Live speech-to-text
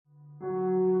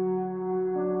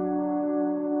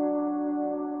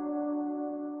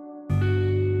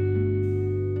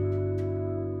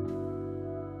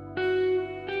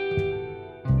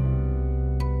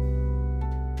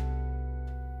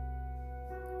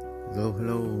Hello,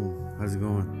 hello. How's it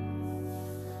going?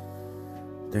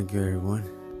 Thank you, everyone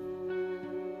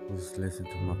who's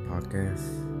listening to my podcast.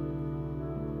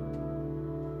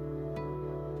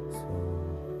 So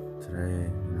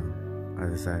today, I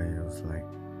decided it was like,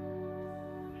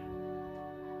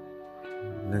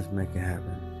 let's make it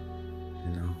happen.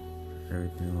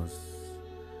 Everything was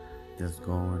just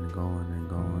going and going and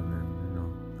going,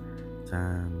 and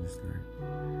time is like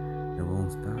it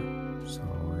won't stop. So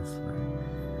it's like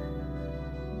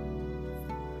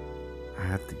I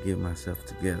have to get myself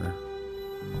together.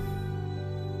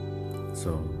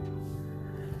 So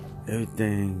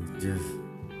everything just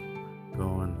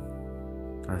going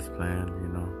as planned,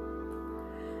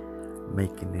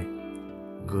 making it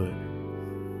good.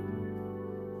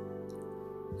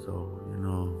 So,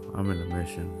 I'm in a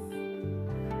mission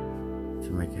to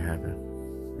make it happen,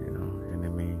 and it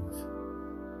means.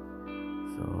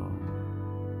 So,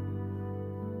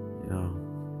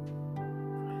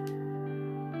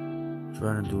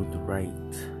 trying to do the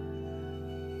right,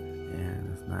 and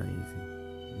it's not easy,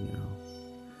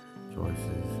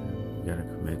 choices, and you gotta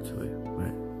commit to it,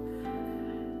 but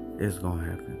it's gonna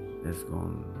happen. It's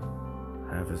gonna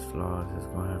have its flaws. It's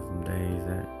gonna have some days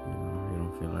that, you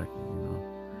don't feel like it,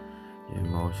 your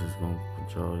emotions gonna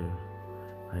control you,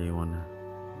 how you wanna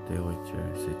deal with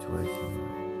your situation.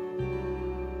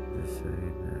 Just say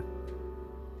that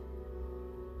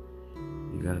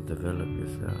you gotta develop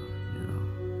yourself,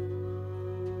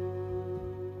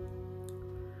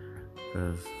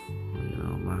 because,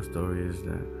 my story is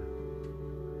that,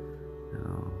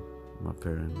 my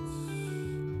parents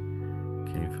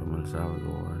came from El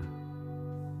Salvador,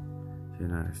 the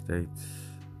United States,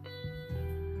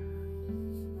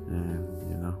 and,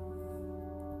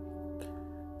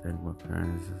 thank my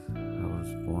parents, I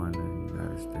was born in the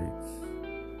United States,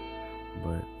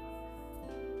 but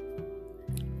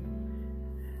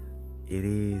it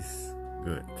is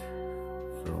good.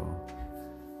 So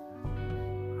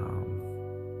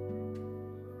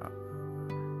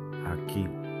I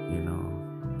keep,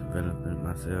 developing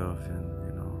myself, and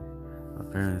my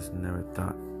parents never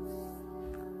taught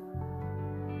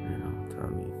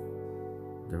me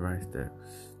the right steps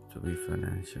to be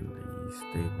financially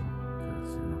stable,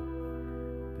 because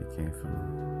they came from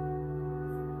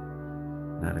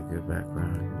not a good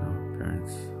background,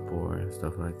 parents poor and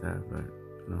stuff like that, but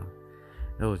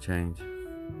it will change,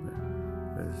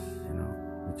 because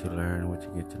what you learn, what you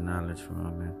get your knowledge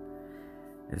from, and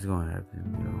it's gonna happen,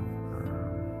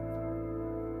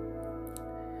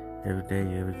 every day,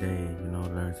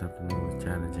 learn something new. It's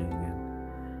challenging, and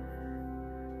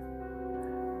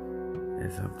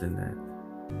it's something that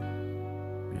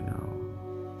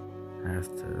has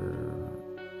to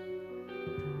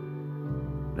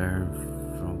learn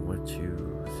from what you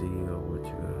see or what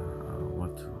you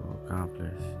want to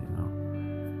accomplish,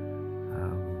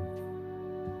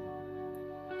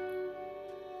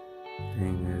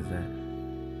 thing is that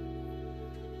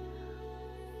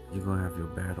you're gonna have your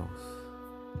battles,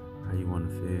 how you want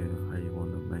to feel, how you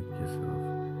want to make yourself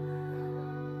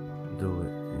do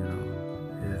it,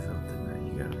 it is something that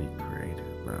you gotta be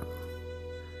creative about.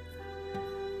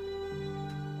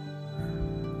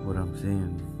 What I'm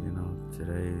seeing,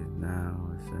 today, now,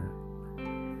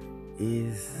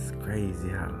 is crazy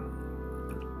how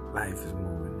life is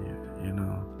moving here,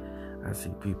 I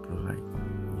see people like,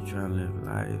 you try to live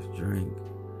life, drink,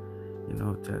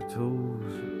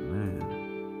 tattoos, man.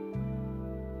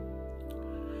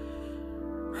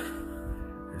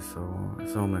 It's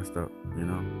so messed up, You're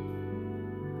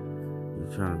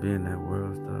trying to be in that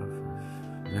world stuff,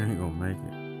 you ain't gonna make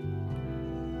it.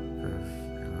 Because,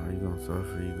 you're gonna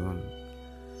suffer, you're gonna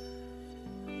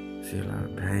see a lot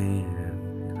of pain, and,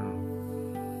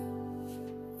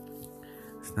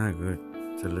 it's not good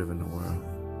to live in the world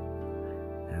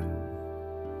and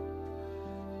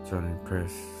try to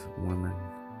impress women.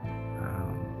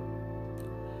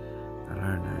 I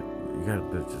learned that you gotta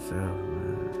build yourself,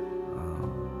 man.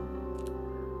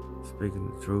 Speaking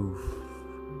the truth,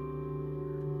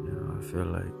 I feel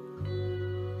like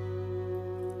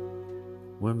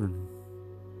women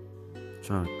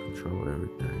trying to control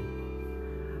everything,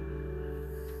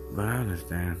 but I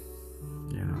understand,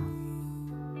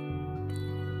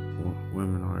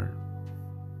 women are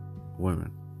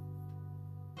women.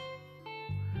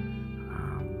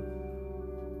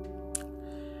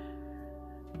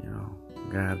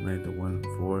 God made the woman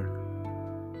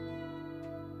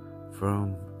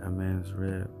from a man's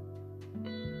rib.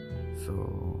 So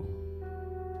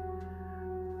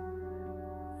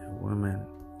a woman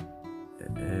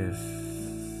is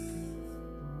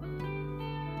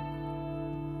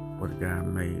what God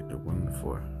made the woman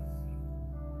for.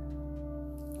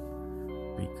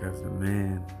 because the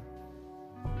man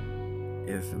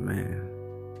is the man.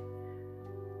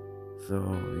 So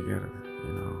you gotta,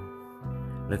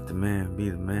 let the man be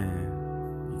the man.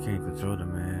 You can't control the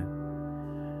man.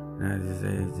 And I just say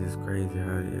it's just crazy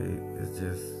how it's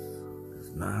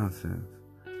nonsense,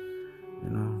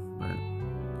 but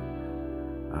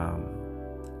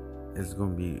it's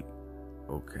gonna be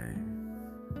okay.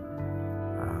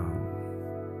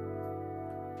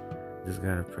 Just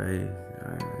gotta pray.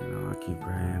 I keep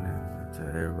praying and tell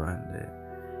everybody that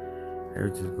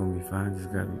everything's gonna be fine.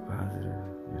 Just gotta be positive.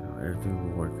 Everything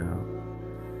will work out.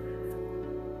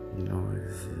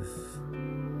 It's just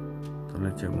don't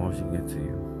let your emotion get to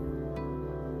you,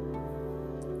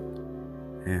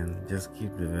 and just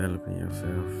keep developing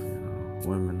yourself.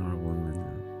 Women are women.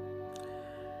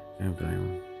 Can't blame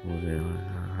them who they are,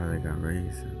 how they got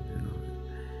raised, and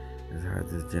it's how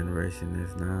this generation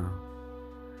is now.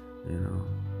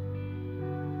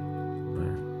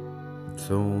 But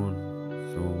soon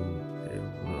it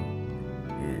will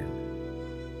end.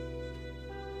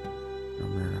 No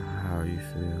matter how you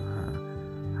feel,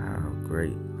 how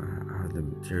great, how the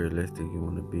materialistic you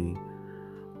want to be,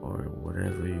 or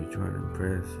whatever you're trying to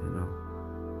impress,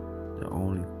 the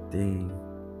only thing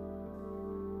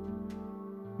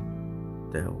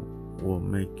that will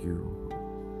make you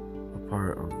a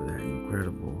part of that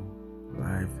incredible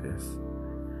life is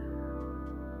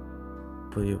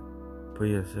put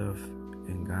yourself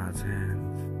in God's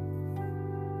hands,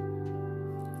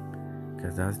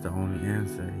 because that's the only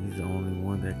answer. He's the only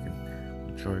one that can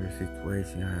control your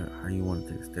situation, how you want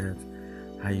to take steps,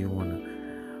 how you want to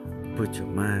put your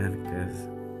mind, because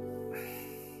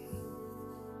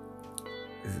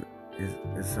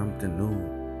it's something new,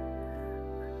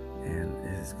 and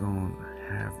it's going to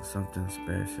have something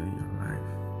special in your life.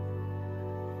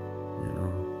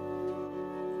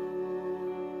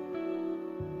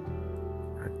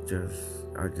 I just,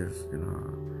 I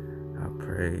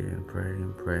pray and pray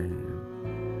and pray,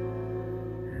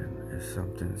 and it's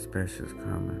something special is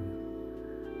coming,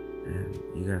 and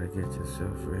you gotta get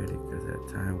yourself ready, because that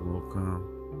time will come,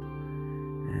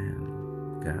 and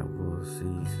God will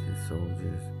seize His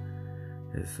soldiers,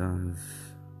 His sons,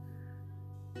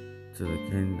 to the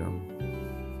kingdom,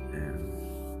 and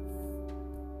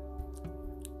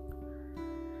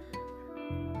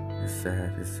it's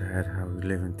sad how we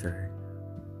living today.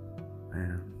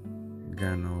 And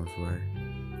God knows why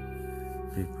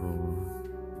people,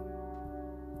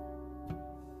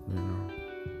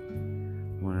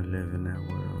 want to live in that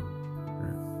world.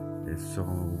 It's so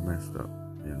messed up,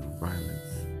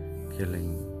 violence,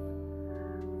 killing,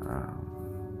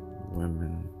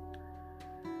 women,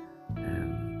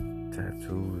 and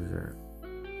tattoos.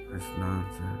 That's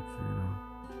nonsense,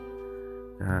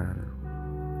 God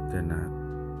did not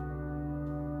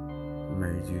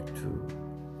made you to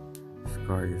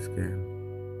scar your skin.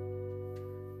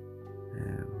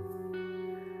 And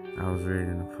I was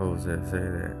reading a post that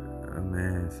said that a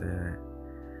man said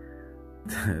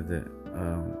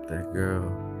that girl,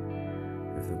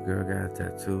 if a girl got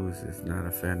tattoos, it's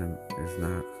not feminine,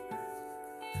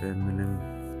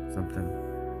 something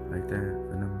like that,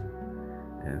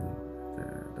 and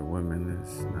the women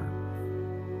is not.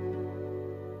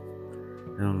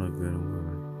 They don't look good on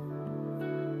women.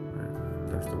 But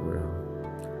that's the world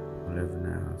we live in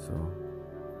now, so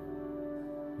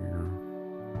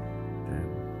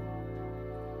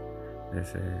they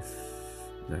say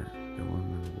that the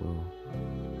women will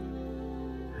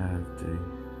have the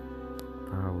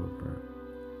power, but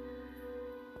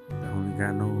only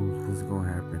God knows what's gonna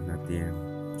happen at the end.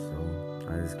 So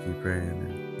I just keep praying,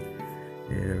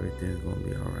 and everything's gonna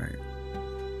be alright.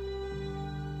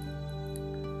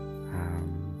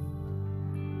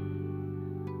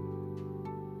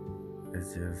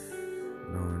 It's just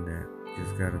knowing that you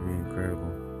just gotta be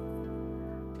incredible.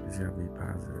 You just gotta be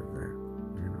positive that,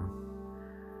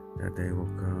 that day will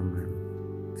come and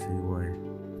see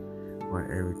why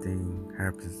everything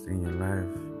happens in your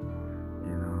life.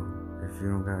 If you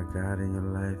don't got God in your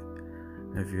life,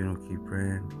 if you don't keep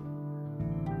praying,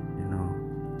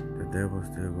 the devil's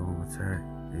still gonna attack.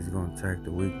 He's gonna attack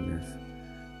the weakness.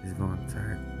 He's gonna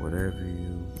attack whatever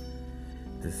you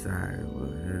decide,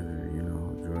 whatever,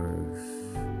 drugs,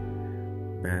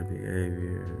 bad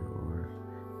behavior, or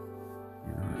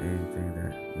anything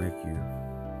that make you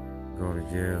go to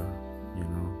jail,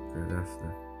 because that's the,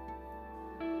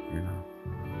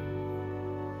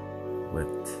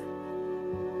 but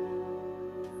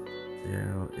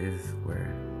jail is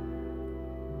where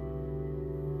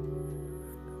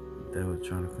they were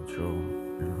trying to control,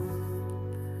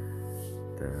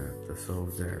 the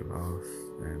souls that are lost,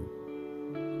 and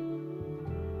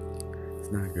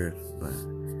it's not good, but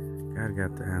God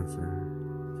got the answer.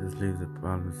 Just leave the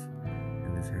problems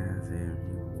in his hands and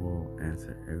he will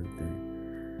answer everything.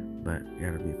 But you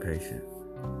gotta be patient.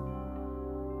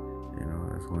 You know,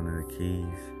 that's one of the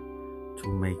keys to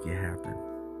make it happen.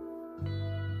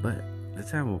 But the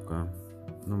time will come.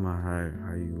 No matter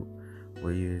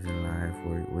where you is in life,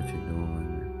 what you're doing,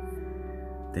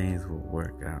 things will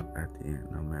work out at the end,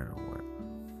 no matter what.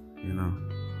 You know,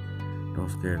 don't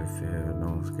scare the fear,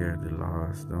 don't scare the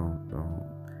loss, don't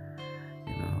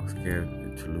scared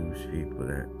to lose people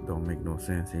that don't make no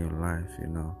sense in your life. You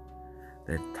know,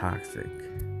 that toxic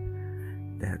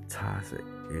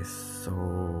is so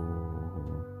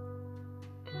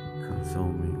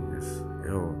consuming. It's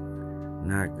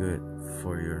not good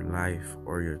for your life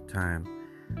or your time.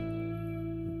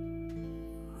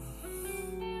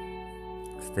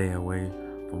 Stay away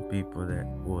from people that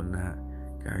will not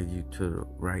guide you to the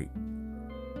right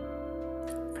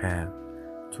path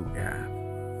to God.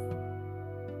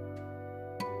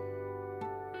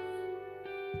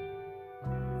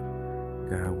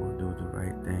 God will do the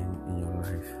right thing in your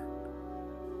life.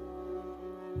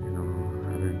 You know,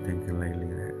 I've been thinking lately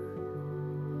that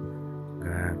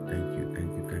God, thank you.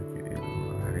 You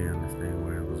know, I didn't understand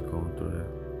why I was going through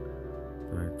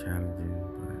that challenging,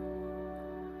 but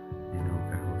you know,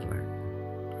 God was like,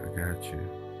 I got you.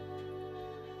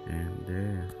 And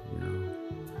there, you know,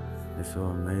 it's so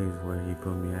amazed where he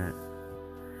put me at.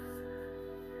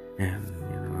 And,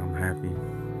 you know, I'm happy,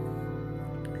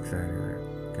 excited that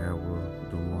God will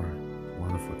do more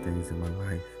wonderful things in my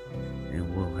life. It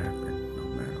will happen no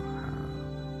matter how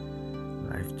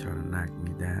life trying to knock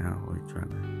me down or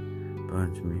trying to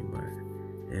punch me, but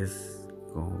it's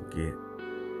gonna get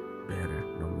better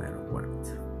no matter what.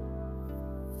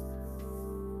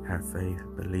 Have faith,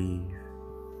 believe,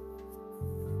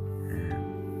 and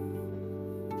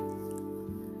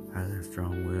have that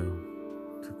strong will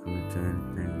to commit to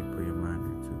anything you put your mind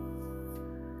into.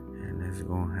 And it's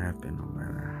gonna happen no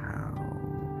matter how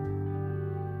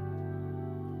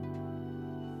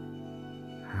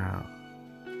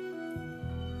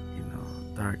you know,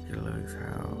 dark it looks,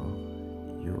 how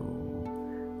you'll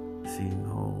see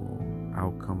no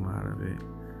outcome out of it.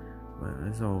 But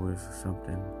it's always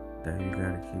something that you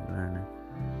gotta keep learning.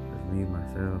 With me,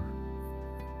 myself,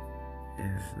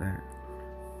 is that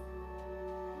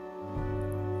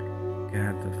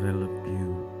God developed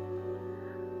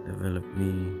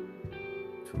me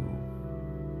to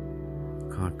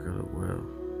conquer the world.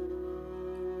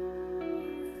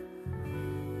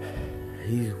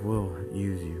 He will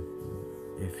use you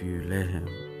if you let him,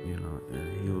 you know, and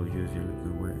he will use you in a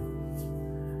good way.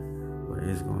 But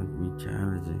it's going to be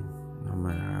challenging, no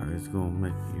matter how. It's going to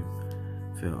make you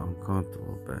feel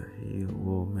uncomfortable, but he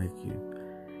will make you,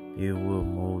 he will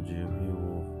mold you, he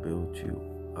will build you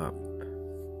up.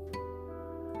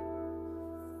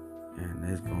 And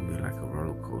it's going to be like a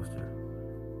roller coaster.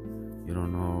 You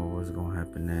don't know what's going to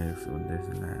happen next or this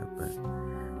and that, but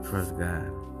trust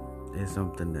God. It's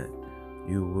something that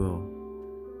you will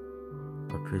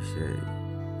appreciate.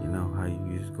 You know how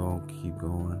you just go keep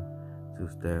going, two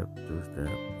step, you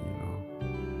know,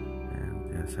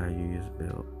 and that's how you just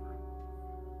build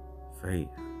faith,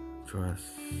 trust,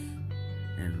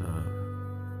 and love.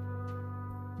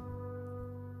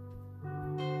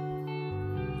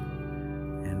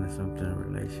 And it's something in a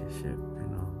relationship, you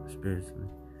know, spiritually.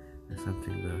 It's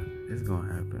something good. It's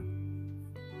gonna happen.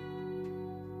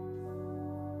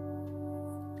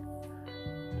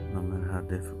 No matter how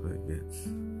difficult it gets,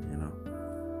 you know.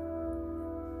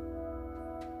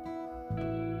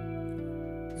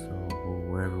 So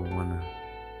whoever wanna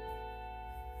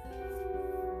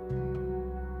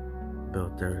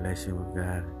build their relationship with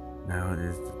God, now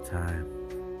is the time.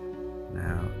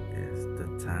 Now is the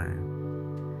time.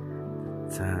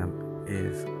 The time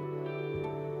is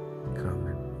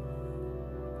coming.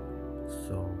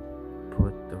 So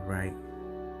put the right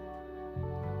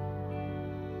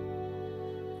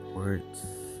words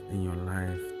in your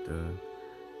life to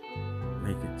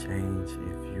make a change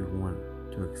if you want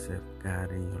to accept God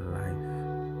in your life.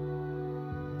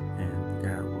 And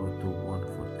God will do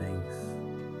wonderful things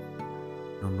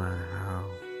no matter how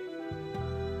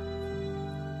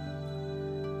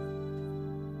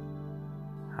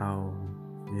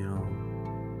you know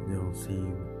you don't see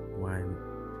why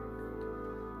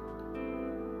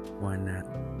not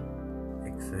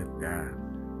accept God.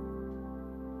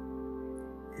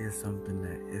 It's something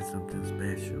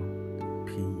special,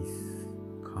 peace,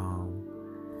 calm,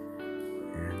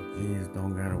 and you just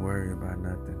don't gotta worry about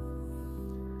nothing.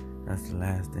 That's the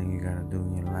last thing you gotta do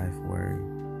in your life, worry.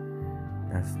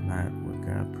 That's not what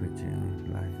God put you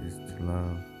in life, is to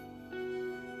love.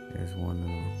 That's one of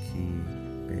the key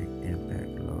big impact.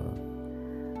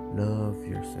 Love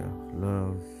yourself.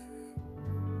 Love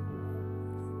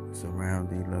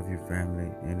surrounding. Love your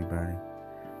family. Anybody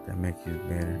that makes you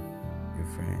better. Your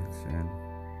friends. And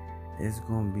it's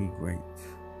gonna be great.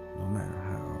 No matter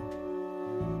how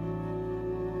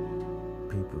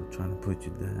people trying to put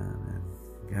you down, and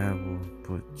God will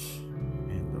put you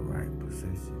in the right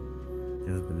position.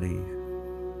 Just believe.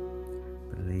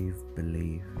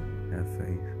 Believe. Have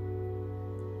faith.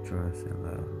 Trust and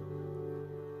love.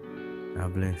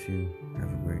 God bless you.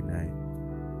 Have a great night.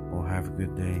 Or have a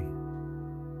good day.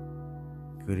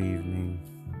 Good evening.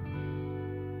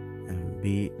 And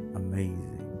be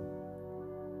amazing.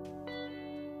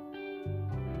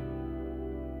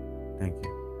 Thank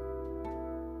you.